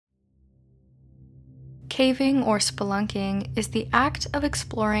Caving or spelunking is the act of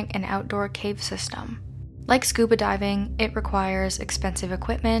exploring an outdoor cave system. Like scuba diving, it requires expensive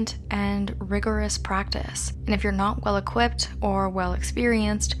equipment and rigorous practice, and if you're not well equipped or well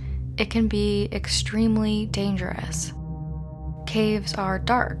experienced, it can be extremely dangerous. Caves are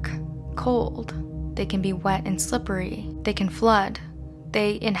dark, cold, they can be wet and slippery, they can flood,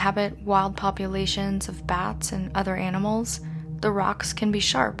 they inhabit wild populations of bats and other animals, the rocks can be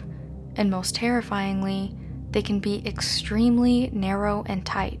sharp, and most terrifyingly, they can be extremely narrow and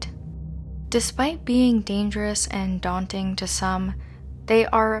tight. Despite being dangerous and daunting to some, they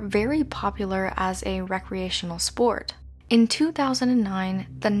are very popular as a recreational sport. In 2009,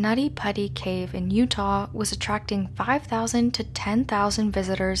 the Nutty Putty Cave in Utah was attracting 5,000 to 10,000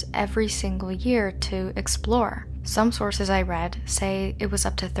 visitors every single year to explore. Some sources I read say it was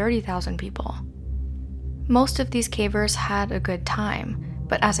up to 30,000 people. Most of these cavers had a good time,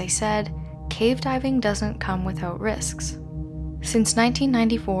 but as I said, cave diving doesn't come without risks. Since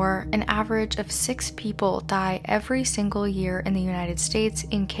 1994, an average of 6 people die every single year in the United States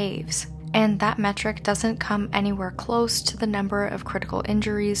in caves, and that metric doesn't come anywhere close to the number of critical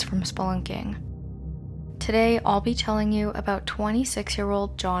injuries from spelunking. Today, I'll be telling you about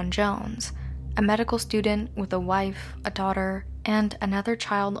 26-year-old John Jones, a medical student with a wife, a daughter, and another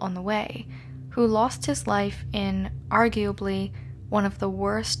child on the way, who lost his life in, arguably, one of the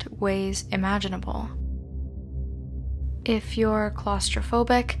worst ways imaginable. If you're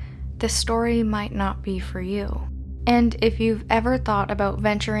claustrophobic, this story might not be for you. And if you've ever thought about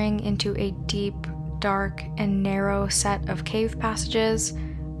venturing into a deep, dark, and narrow set of cave passages,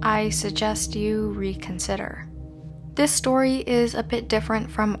 I suggest you reconsider. This story is a bit different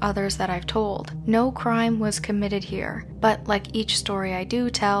from others that I've told. No crime was committed here, but like each story I do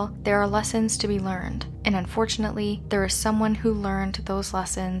tell, there are lessons to be learned, and unfortunately, there is someone who learned those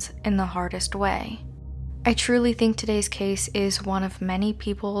lessons in the hardest way. I truly think today's case is one of many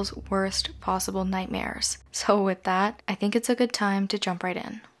people's worst possible nightmares. So with that, I think it's a good time to jump right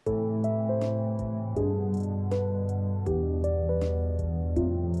in.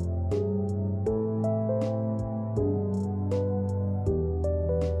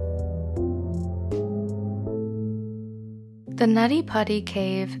 The Nutty Putty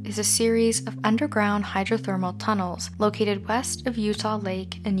Cave is a series of underground hydrothermal tunnels located west of Utah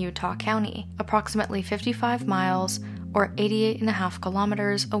Lake in Utah County, approximately 55 miles or 88.5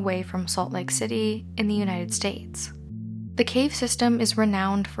 kilometers away from Salt Lake City in the United States. The cave system is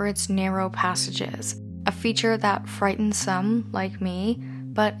renowned for its narrow passages, a feature that frightens some, like me,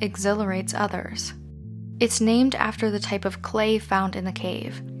 but exhilarates others. It's named after the type of clay found in the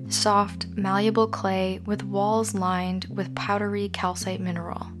cave. Soft, malleable clay with walls lined with powdery calcite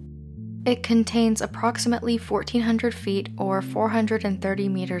mineral. It contains approximately 1,400 feet or 430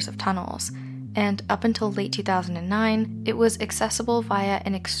 meters of tunnels, and up until late 2009, it was accessible via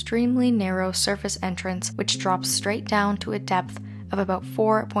an extremely narrow surface entrance which drops straight down to a depth of about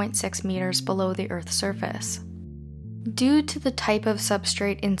 4.6 meters below the Earth's surface. Due to the type of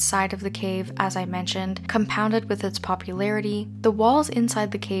substrate inside of the cave, as I mentioned, compounded with its popularity, the walls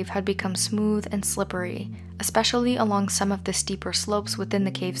inside the cave had become smooth and slippery, especially along some of the steeper slopes within the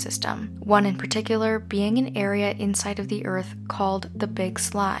cave system, one in particular being an area inside of the earth called the Big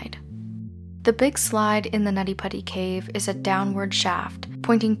Slide. The Big Slide in the Nutty Putty Cave is a downward shaft,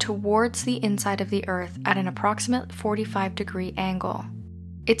 pointing towards the inside of the earth at an approximate 45-degree angle.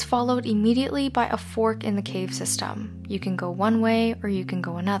 It's followed immediately by a fork in the cave system. You can go one way or you can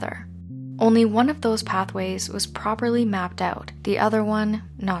go another. Only one of those pathways was properly mapped out, the other one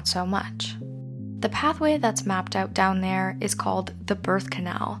not so much. The pathway that's mapped out down there is called the Birth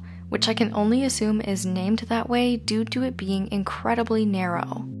Canal, which I can only assume is named that way due to it being incredibly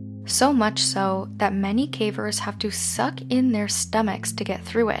narrow. So much so that many cavers have to suck in their stomachs to get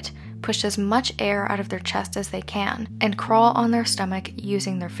through it, push as much air out of their chest as they can, and crawl on their stomach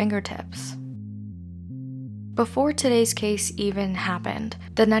using their fingertips. Before today's case even happened,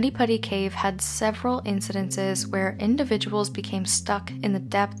 the Nutty Putty Cave had several incidences where individuals became stuck in the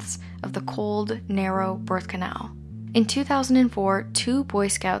depths of the cold, narrow birth canal. In 2004, 2 Boy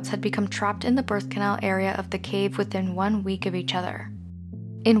Scouts had become trapped in the birth canal area of the cave within 1 week of each other.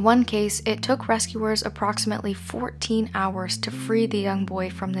 In one case, it took rescuers approximately 14 hours to free the young boy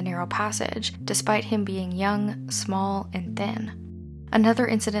from the narrow passage, despite him being young, small, and thin. Another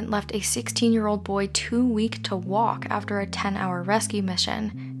incident left a 16-year-old boy too weak to walk after a 10-hour rescue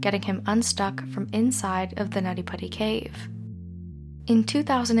mission, getting him unstuck from inside of the Nutty Putty Cave. In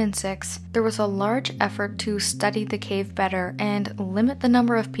 2006, there was a large effort to study the cave better and limit the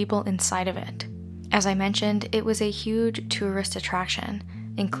number of people inside of it. As I mentioned, it was a huge tourist attraction,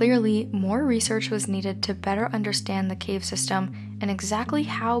 and clearly more research was needed to better understand the cave system and exactly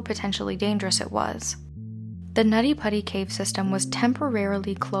how potentially dangerous it was. The Nutty Putty cave system was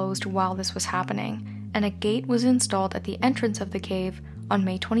temporarily closed while this was happening, and a gate was installed at the entrance of the cave on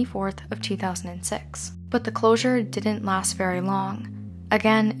May 24th of 2006. But the closure didn't last very long.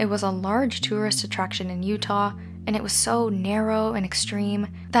 Again, it was a large tourist attraction in Utah, and it was so narrow and extreme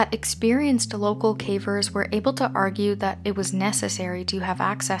that experienced local cavers were able to argue that it was necessary to have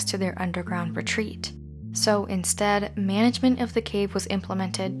access to their underground retreat. So instead, management of the cave was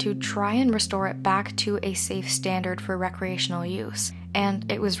implemented to try and restore it back to a safe standard for recreational use, and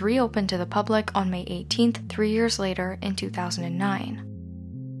it was reopened to the public on May 18th, 3 years later in 2009.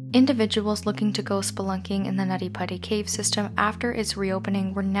 Individuals looking to go spelunking in the Nutty Putty cave system after its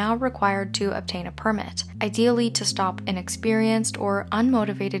reopening were now required to obtain a permit, ideally to stop inexperienced or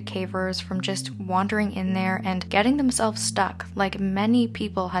unmotivated cavers from just wandering in there and getting themselves stuck like many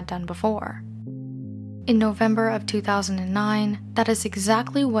people had done before. In November of 2009, that is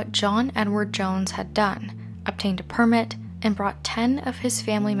exactly what John Edward Jones had done, obtained a permit, and brought 10 of his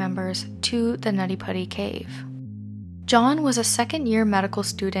family members to the Nutty Putty cave. John was a second-year medical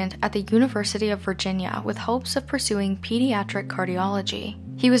student at the University of Virginia with hopes of pursuing pediatric cardiology.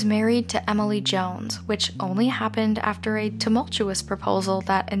 He was married to Emily Jones, which only happened after a tumultuous proposal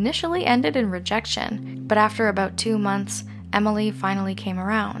that initially ended in rejection, but after about 2 months, Emily finally came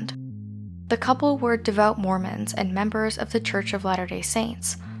around. The couple were devout Mormons and members of the Church of Latter-day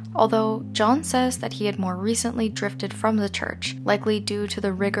Saints, although John says that he had more recently drifted from the church, likely due to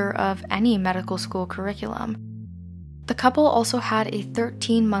the rigor of any medical school curriculum. The couple also had a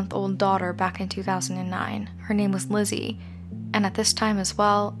 13-month-old daughter back in 2009. Her name was Lizzie, and at this time as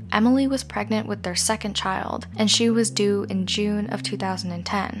well, Emily was pregnant with their second child, and she was due in June of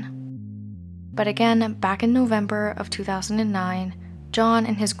 2010. But again, back in November of 2009, John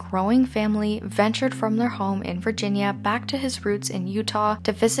and his growing family ventured from their home in Virginia back to his roots in Utah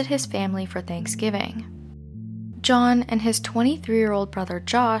to visit his family for Thanksgiving. John and his 23-year-old brother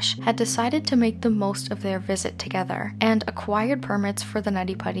Josh had decided to make the most of their visit together and acquired permits for the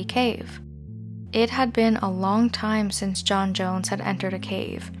Nutty Putty cave. It had been a long time since John Jones had entered a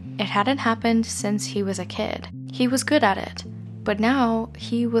cave. It hadn't happened since he was a kid. He was good at it, but now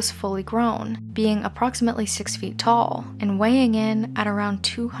he was fully grown, being approximately 6 feet tall and weighing in at around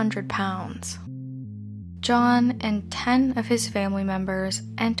 200 pounds. John and 10 of his family members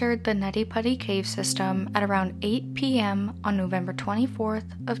entered the Nutty Putty cave system at around 8 p.m. on November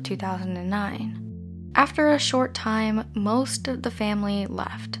 24th of 2009. After a short time, most of the family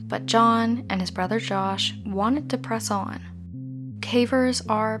left, but John and his brother Josh wanted to press on. Cavers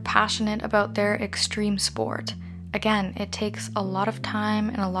are passionate about their extreme sport. Again, it takes a lot of time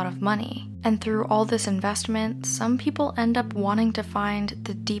and a lot of money. And through all this investment, some people end up wanting to find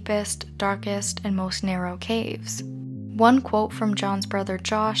the deepest, darkest, and most narrow caves. One quote from John's brother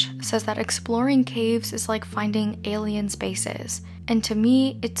Josh says that exploring caves is like finding alien spaces. And to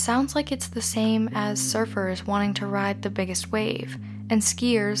me, it sounds like it's the same as surfers wanting to ride the biggest wave, and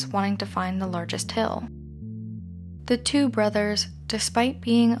skiers wanting to find the largest hill. The two brothers, despite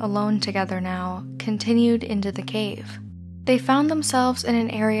being alone together now, continued into the cave. They found themselves in an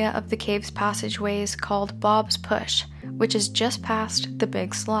area of the cave's passageways called Bob's Push, which is just past the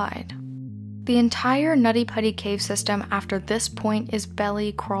Big Slide. The entire Nutty Putty cave system after this point is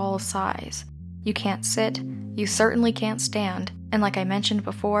belly crawl size. You can't sit, you certainly can't stand, and like I mentioned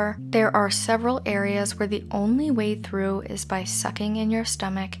before, there are several areas where the only way through is by sucking in your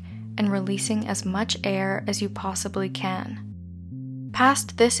stomach and releasing as much air as you possibly can.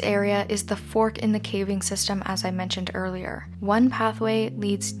 Past this area is the fork in the caving system as I mentioned earlier. One pathway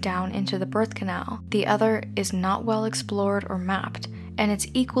leads down into the birth canal, the other is not well explored or mapped, and it's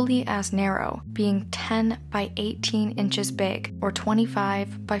equally as narrow, being 10 by 18 inches big, or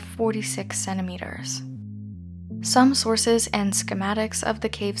 25 by 46 centimeters. Some sources and schematics of the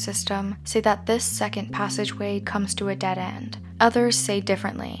cave system say that this second passageway comes to a dead end. Others say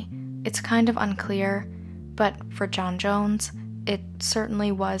differently. It's kind of unclear, but for John Jones, it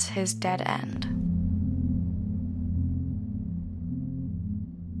certainly was his dead end.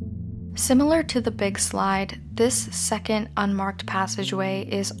 Similar to the Big Slide, this second unmarked passageway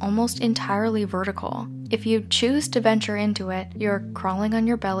is almost entirely vertical. If you choose to venture into it, you're crawling on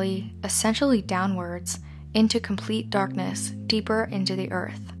your belly, essentially downwards, into complete darkness, deeper into the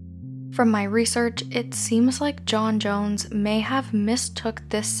earth. From my research, it seems like John Jones may have mistook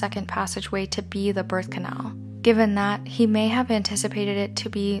this second passageway to be the birth canal. Given that, he may have anticipated it to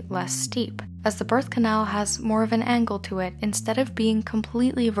be less steep, as the birth canal has more of an angle to it instead of being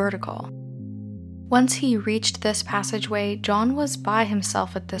completely vertical. Once he reached this passageway, John was by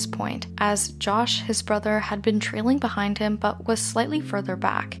himself at this point, as Josh, his brother, had been trailing behind him but was slightly further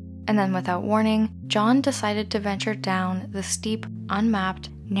back. And then without warning, John decided to venture down the steep, unmapped,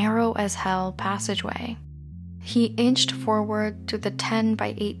 narrow as hell passageway. He inched forward to the 10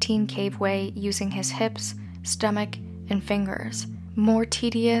 by 18 caveway using his hips, stomach, and fingers, more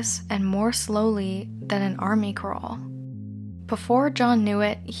tedious and more slowly than an army crawl. Before John knew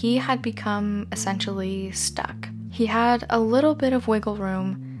it, he had become essentially stuck. He had a little bit of wiggle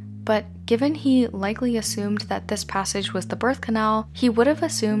room, but given he likely assumed that this passage was the birth canal, he would have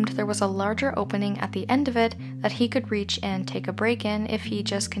assumed there was a larger opening at the end of it that he could reach and take a break in if he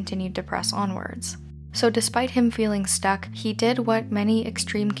just continued to press onwards. So despite him feeling stuck, he did what many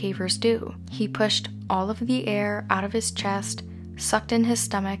extreme cavers do. He pushed all of the air out of his chest, sucked in his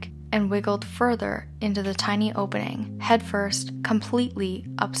stomach, and wiggled further into the tiny opening, headfirst, completely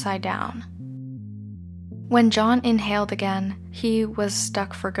upside down. When John inhaled again, he was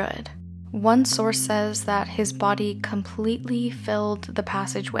stuck for good. One source says that his body completely filled the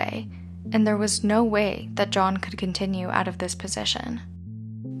passageway, and there was no way that John could continue out of this position.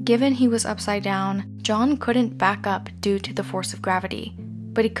 Given he was upside down, John couldn't back up due to the force of gravity,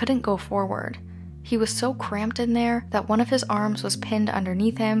 but he couldn't go forward. He was so cramped in there that one of his arms was pinned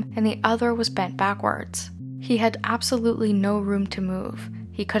underneath him and the other was bent backwards. He had absolutely no room to move.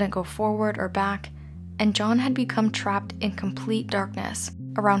 He couldn't go forward or back, and John had become trapped in complete darkness,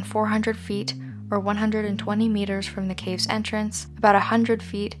 around 400 feet or 120 meters from the cave's entrance, about 100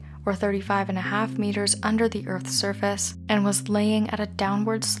 feet or 35.5 meters under the Earth's surface, and was laying at a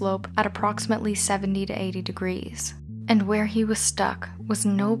downward slope at approximately 70 to 80 degrees. And where he was stuck was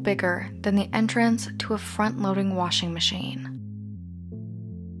no bigger than the entrance to a front-loading washing machine.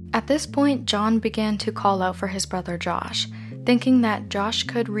 At this point, John began to call out for his brother Josh, thinking that Josh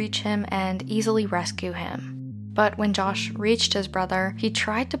could reach him and easily rescue him. But when Josh reached his brother, he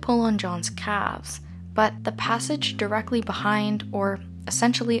tried to pull on John's calves, but the passage directly behind, or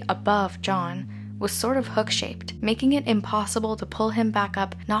essentially above John, was sort of hook-shaped, making it impossible to pull him back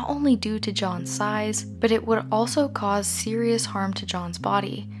up not only due to John's size, but it would also cause serious harm to John's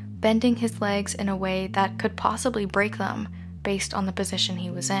body, bending his legs in a way that could possibly break them based on the position he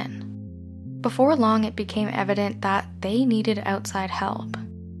was in. Before long, it became evident that they needed outside help.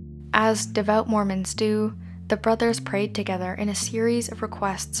 As devout Mormons do, the brothers prayed together in a series of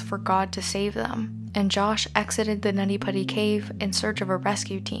requests for God to save them, and Josh exited the Nutty Putty Cave in search of a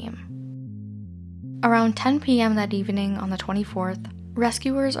rescue team. Around 10 p.m. that evening on the 24th,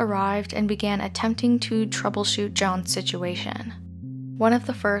 rescuers arrived and began attempting to troubleshoot John's situation. One of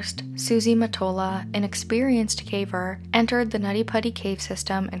the first, Susie Matola, an experienced caver, entered the Nutty Putty Cave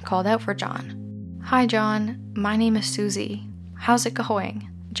system and called out for John. "Hi John, my name is Susie. How's it going?"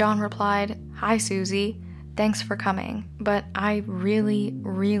 John replied, "Hi Susie, thanks for coming, but I really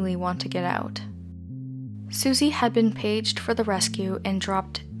want to get out." Susie had been paged for the rescue and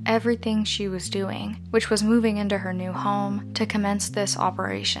dropped everything she was doing, which was moving into her new home, to commence this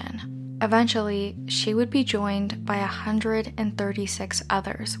operation. Eventually, she would be joined by 136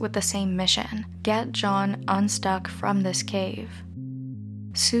 others with the same mission: get John unstuck from this cave.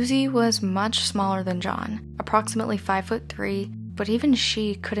 Susie was much smaller than John, approximately 5'3", but even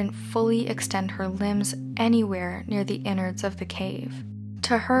she couldn't fully extend her limbs anywhere near the innards of the cave.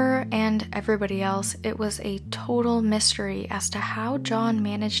 To her and everybody else, it was a total mystery as to how John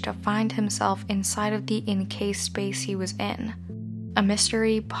managed to find himself inside of the encased space he was in. A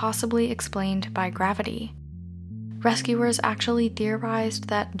mystery possibly explained by gravity. Rescuers actually theorized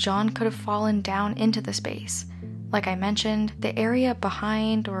that John could have fallen down into the space. Like I mentioned, the area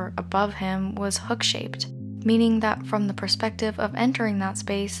behind or above him was hook-shaped, meaning that from the perspective of entering that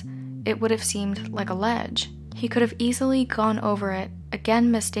space, it would have seemed like a ledge. He could have easily gone over it,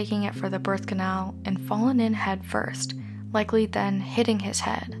 again mistaking it for the birth canal, and fallen in head first, likely then hitting his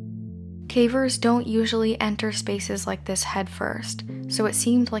head. Cavers don't usually enter spaces like this head first, so it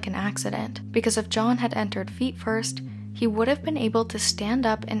seemed like an accident, because if John had entered feet first, he would have been able to stand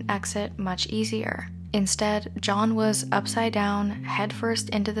up and exit much easier. Instead, John was upside down, head first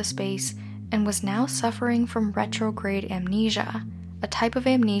into the space, and was now suffering from retrograde amnesia, a type of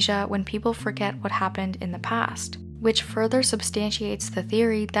amnesia when people forget what happened in the past, which further substantiates the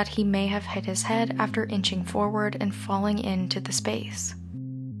theory that he may have hit his head after inching forward and falling into the space.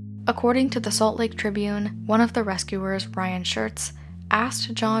 According to the Salt Lake Tribune, one of the rescuers, Ryan Schertz,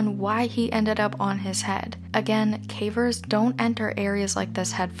 asked John why he ended up on his head. Again, cavers don't enter areas like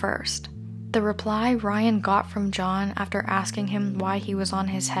this head first. The reply Ryan got from John after asking him why he was on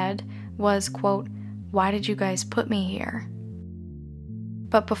his head was, quote, "Why did you guys put me here?"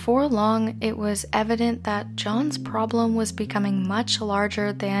 But before long, it was evident that John's problem was becoming much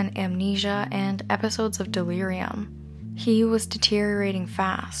larger than amnesia and episodes of delirium. He was deteriorating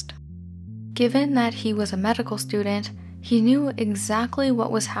fast. Given that he was a medical student, he knew exactly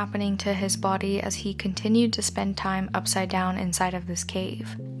what was happening to his body as he continued to spend time upside down inside of this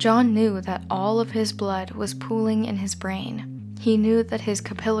cave. John knew that all of his blood was pooling in his brain. He knew that his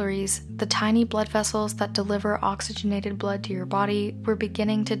capillaries, the tiny blood vessels that deliver oxygenated blood to your body, were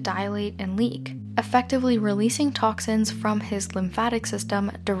beginning to dilate and leak, effectively releasing toxins from his lymphatic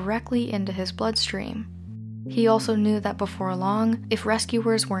system directly into his bloodstream. He also knew that before long, if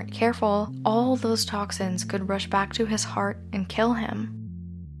rescuers weren't careful, all those toxins could rush back to his heart and kill him.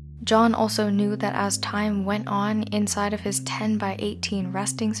 John also knew that as time went on inside of his 10 by 18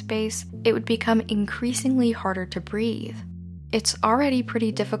 resting space, it would become increasingly harder to breathe. It's already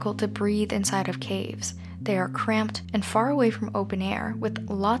pretty difficult to breathe inside of caves. They are cramped and far away from open air, with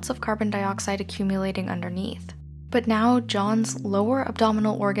lots of carbon dioxide accumulating underneath. But now John's lower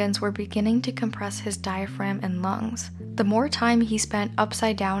abdominal organs were beginning to compress his diaphragm and lungs. The more time he spent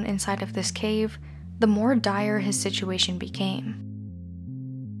upside down inside of this cave, the more dire his situation became.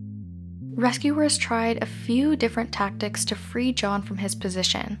 Rescuers tried a few different tactics to free John from his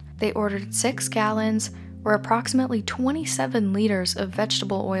position. They ordered 6 gallons, or approximately 27 liters of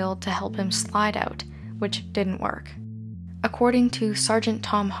vegetable oil to help him slide out, which didn't work. According to Sergeant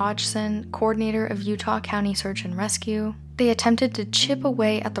Tom Hodgson, coordinator of Utah County Search and Rescue, they attempted to chip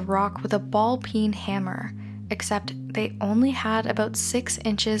away at the rock with a ball-peen hammer, except they only had about 6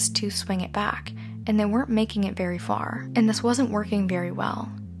 inches to swing it back, and they weren't making it very far, and this wasn't working very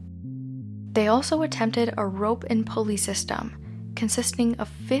well. They also attempted a rope and pulley system, consisting of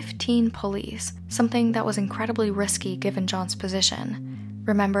 15 pulleys, something that was incredibly risky given John's position.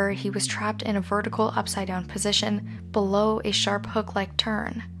 Remember, he was trapped in a vertical upside-down position below a sharp hook-like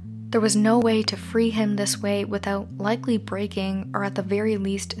turn. There was no way to free him this way without likely breaking or at the very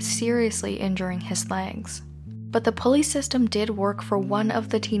least seriously injuring his legs. But the pulley system did work for one of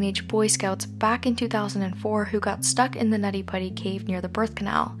the teenage Boy Scouts back in 2004 who got stuck in the Nutty Putty Cave near the birth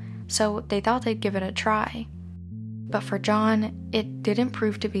canal, so they thought they'd give it a try. But for John, it didn't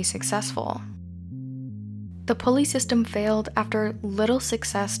prove to be successful. The pulley system failed after little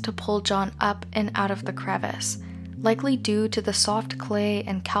success to pull John up and out of the crevice, likely due to the soft clay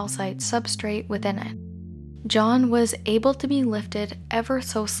and calcite substrate within it. John was able to be lifted ever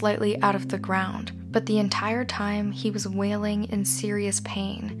so slightly out of the ground, but the entire time he was wailing in serious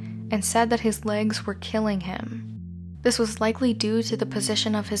pain and said that his legs were killing him. This was likely due to the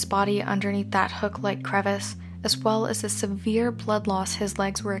position of his body underneath that hook-like crevice, as well as the severe blood loss his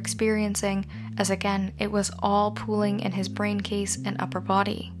legs were experiencing, as again, it was all pooling in his brain case and upper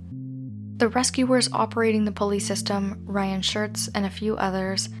body. The rescuers operating the pulley system, Ryan Schertz and a few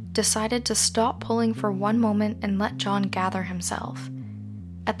others, decided to stop pulling for one moment and let John gather himself.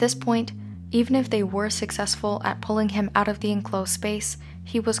 At this point, even if they were successful at pulling him out of the enclosed space,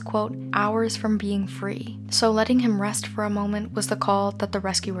 he was, quote, hours from being free, so letting him rest for a moment was the call that the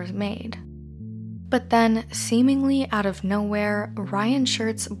rescuers made. But then, seemingly out of nowhere, Ryan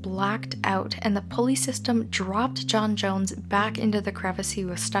Schertz blacked out and the pulley system dropped John Jones back into the crevice he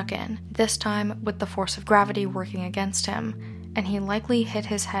was stuck in, this time with the force of gravity working against him, and he likely hit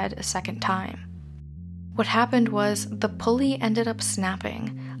his head a second time. What happened was the pulley ended up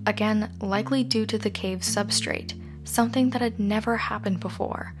snapping, again likely due to the cave's substrate, something that had never happened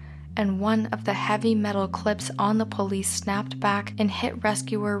before, and one of the heavy metal clips on the pulley snapped back and hit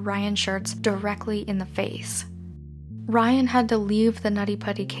rescuer Ryan Schertz directly in the face. Ryan had to leave the Nutty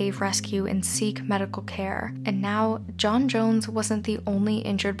Putty Cave rescue and seek medical care, and now John Jones wasn't the only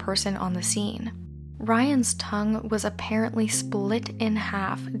injured person on the scene. Ryan's tongue was apparently split in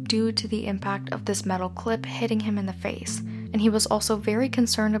half due to the impact of this metal clip hitting him in the face, and he was also very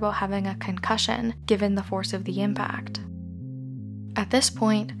concerned about having a concussion given the force of the impact. At this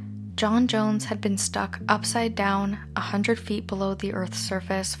point, John Jones had been stuck upside down 100 feet below the Earth's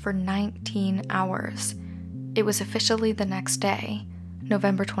surface for 19 hours. It was officially the next day,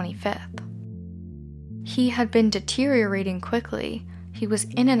 November 25th. He had been deteriorating quickly, he was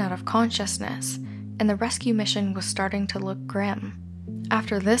in and out of consciousness, and the rescue mission was starting to look grim.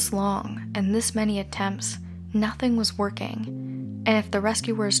 After this long and this many attempts, nothing was working, and if the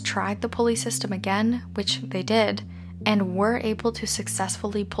rescuers tried the pulley system again, which they did, and were able to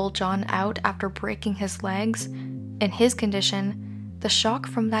successfully pull John out after breaking his legs, in his condition, the shock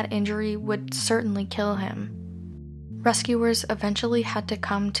from that injury would certainly kill him. Rescuers eventually had to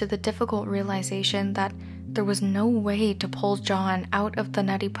come to the difficult realization that there was no way to pull John out of the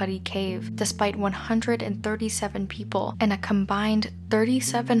Nutty Putty Cave despite 137 people and a combined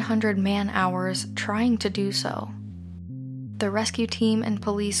 3,700 man-hours trying to do so. The rescue team and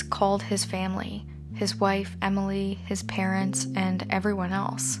police called his family, his wife, Emily, his parents, and everyone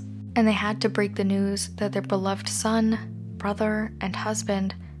else. And they had to break the news that their beloved son, brother, and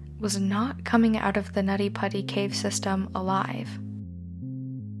husband was not coming out of the Nutty Putty Cave system alive.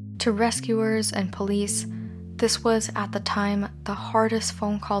 To rescuers and police, this was at the time the hardest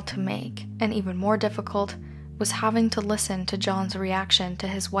phone call to make, and even more difficult was having to listen to John's reaction to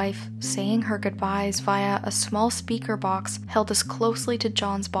his wife saying her goodbyes via a small speaker box held as closely to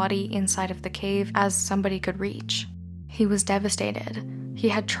John's body inside of the cave as somebody could reach. He was devastated. He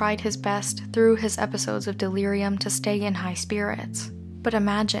had tried his best through his episodes of delirium to stay in high spirits. But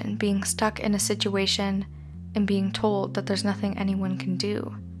imagine being stuck in a situation and being told that there's nothing anyone can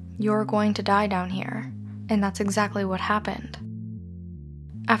do. You're going to die down here. And that's exactly what happened.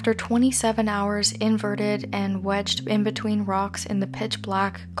 After 27 hours inverted and wedged in between rocks in the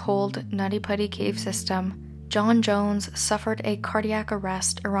pitch-black, cold Nutty Putty Cave system, John Jones suffered a cardiac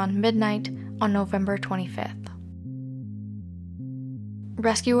arrest around midnight on November 25th.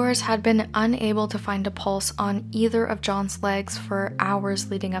 Rescuers had been unable to find a pulse on either of John's legs for hours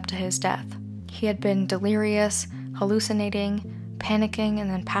leading up to his death. He had been delirious, hallucinating, panicking, and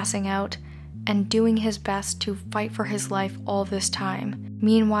then passing out, and doing his best to fight for his life all this time.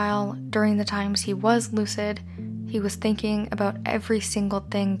 Meanwhile, during the times he was lucid, he was thinking about every single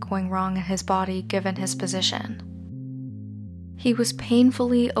thing going wrong in his body given his position. He was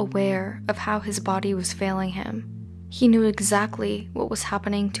painfully aware of how his body was failing him. He knew exactly what was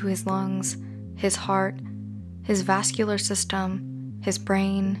happening to his lungs, his heart, his vascular system, his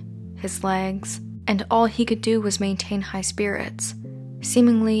brain, his legs, and all he could do was maintain high spirits.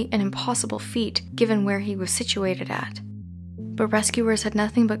 Seemingly an impossible feat given where he was situated at. But rescuers had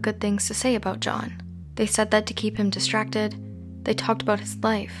nothing but good things to say about John. They said that to keep him distracted, they talked about his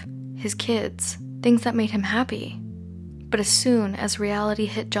life, his kids, things that made him happy. But as soon as reality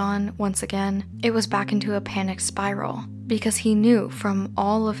hit John once again, it was back into a panicked spiral, because he knew from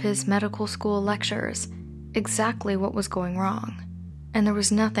all of his medical school lectures exactly what was going wrong, and there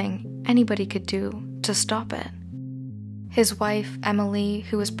was nothing anybody could do to stop it. His wife, Emily,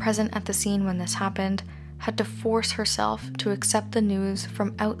 who was present at the scene when this happened, had to force herself to accept the news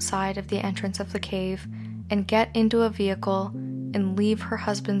from outside of the entrance of the cave and get into a vehicle and leave her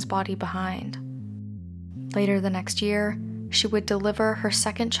husband's body behind. Later the next year, she would deliver her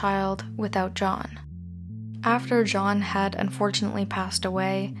second child without John. After John had unfortunately passed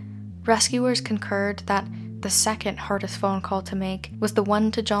away, rescuers concurred that the second hardest phone call to make was the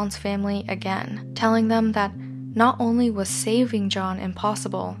one to John's family again, telling them that not only was saving John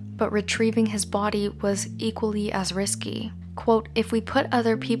impossible, but retrieving his body was equally as risky. Quote, "If we put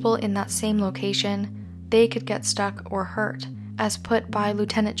other people in that same location, they could get stuck or hurt," as put by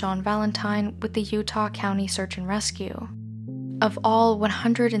Lieutenant John Valentine with the Utah County Search and Rescue. Of all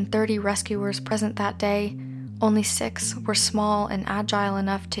 130 rescuers present that day, only 6 were small and agile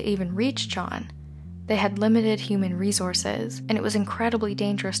enough to even reach John. They had limited human resources, and it was incredibly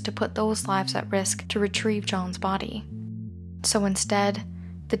dangerous to put those lives at risk to retrieve John's body. So instead,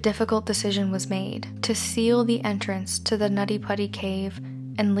 the difficult decision was made to seal the entrance to the Nutty Putty Cave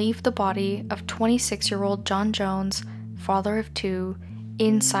and leave the body of 26-year-old John Jones, father of 2,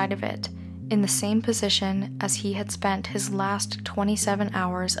 inside of it, in the same position as he had spent his last 27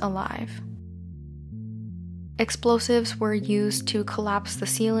 hours alive. Explosives were used to collapse the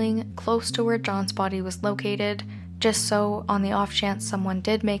ceiling close to where John's body was located, just so, on the off chance someone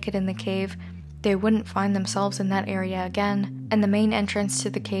did make it in the cave, they wouldn't find themselves in that area again, and the main entrance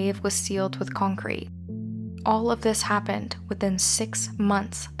to the cave was sealed with concrete. All of this happened within 6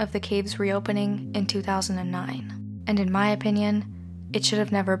 months of the cave's reopening in 2009, and in my opinion, it should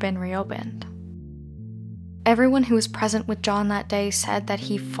have never been reopened. Everyone who was present with John that day said that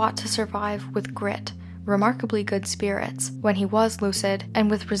he fought to survive with grit, remarkably good spirits when he was lucid, and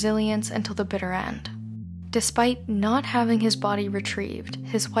with resilience until the bitter end. Despite not having his body retrieved,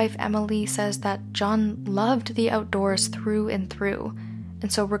 his wife Emily says that John loved the outdoors through and through,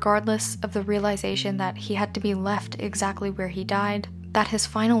 and so regardless of the realization that he had to be left exactly where he died, that his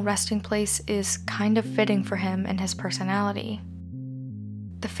final resting place is kind of fitting for him and his personality.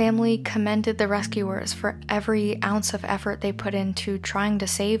 The family commended the rescuers for every ounce of effort they put into trying to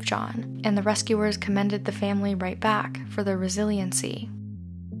save John, and the rescuers commended the family right back for their resiliency.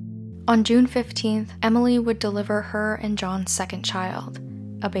 On June 15th, Emily would deliver her and John's second child,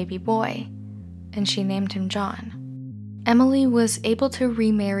 a baby boy, and she named him John. Emily was able to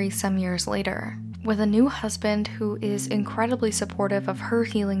remarry some years later, with a new husband who is incredibly supportive of her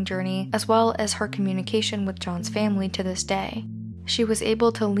healing journey as well as her communication with John's family to this day. She was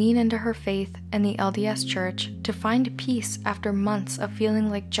able to lean into her faith in the LDS Church to find peace after months of feeling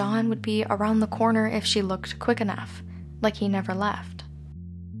like John would be around the corner if she looked quick enough, like he never left.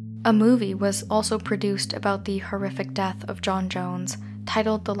 A movie was also produced about the horrific death of John Jones,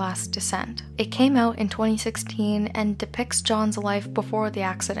 titled The Last Descent. It came out in 2016 and depicts John's life before the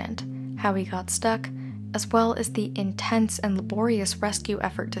accident, how he got stuck, as well as the intense and laborious rescue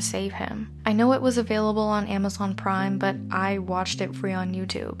effort to save him. I know it was available on Amazon Prime, but I watched it free on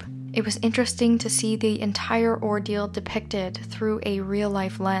YouTube. It was interesting to see the entire ordeal depicted through a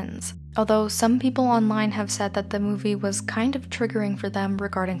real-life lens, although some people online have said that the movie was kind of triggering for them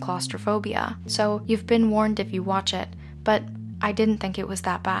regarding claustrophobia, so you've been warned if you watch it, but I didn't think it was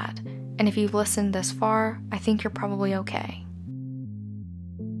that bad, and if you've listened this far, I think you're probably okay.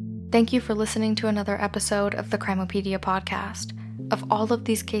 Thank you for listening to another episode of the Crimopedia podcast. Of all of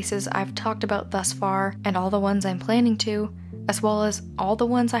these cases I've talked about thus far, and all the ones I'm planning to, as well as all the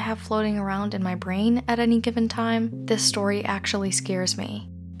ones I have floating around in my brain at any given time, this story actually scares me.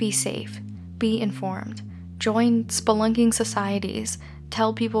 Be safe. Be informed. Join spelunking societies.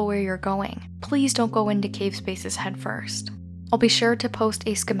 Tell people where you're going. Please don't go into cave spaces headfirst. I'll be sure to post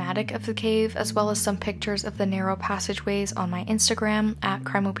a schematic of the cave as well as some pictures of the narrow passageways on my Instagram at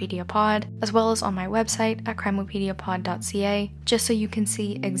CrimopediaPod, as well as on my website at crimopediapod.ca, just so you can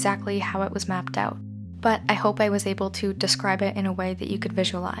see exactly how it was mapped out. But I hope I was able to describe it in a way that you could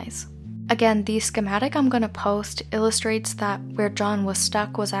visualize. Again, the schematic I'm going to post illustrates that where John was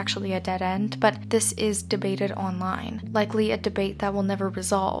stuck was actually a dead end, but this is debated online, likely a debate that will never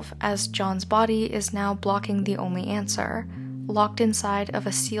resolve, as John's body is now blocking the only answer, locked inside of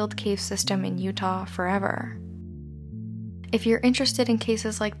a sealed cave system in Utah forever. If you're interested in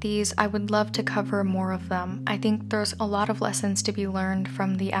cases like these, I would love to cover more of them. I think there's a lot of lessons to be learned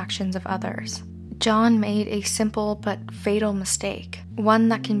from the actions of others. John made a simple but fatal mistake, one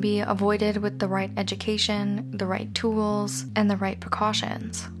that can be avoided with the right education, the right tools, and the right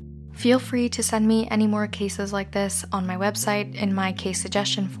precautions. Feel free to send me any more cases like this on my website in my case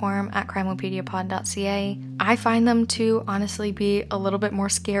suggestion form at crimopediapod.ca. I find them to honestly be a little bit more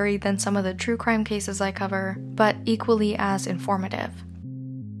scary than some of the true crime cases I cover, but equally as informative.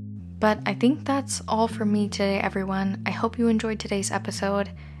 But I think that's all from me today, everyone. I hope you enjoyed today's episode,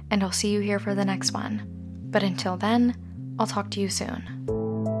 and I'll see you here for the next one. But until then, I'll talk to you soon.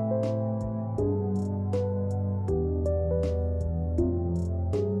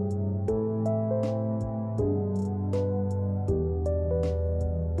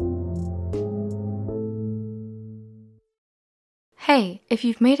 Hey, if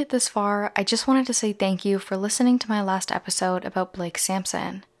you've made it this far, I just wanted to say thank you for listening to my last episode about Blake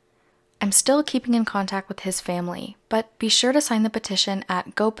Sampson. I'm still keeping in contact with his family, but be sure to sign the petition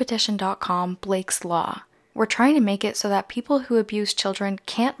at gopetition.com Blake's Law. We're trying to make it so that people who abuse children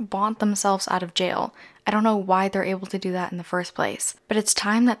can't bond themselves out of jail. I don't know why they're able to do that in the first place, but it's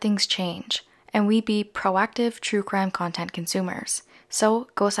time that things change, and we be proactive true crime content consumers. So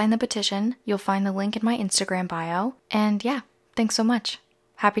go sign the petition, you'll find the link in my Instagram bio, and yeah, thanks so much.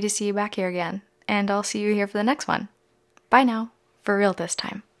 Happy to see you back here again, and I'll see you here for the next one. Bye now, for real this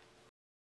time.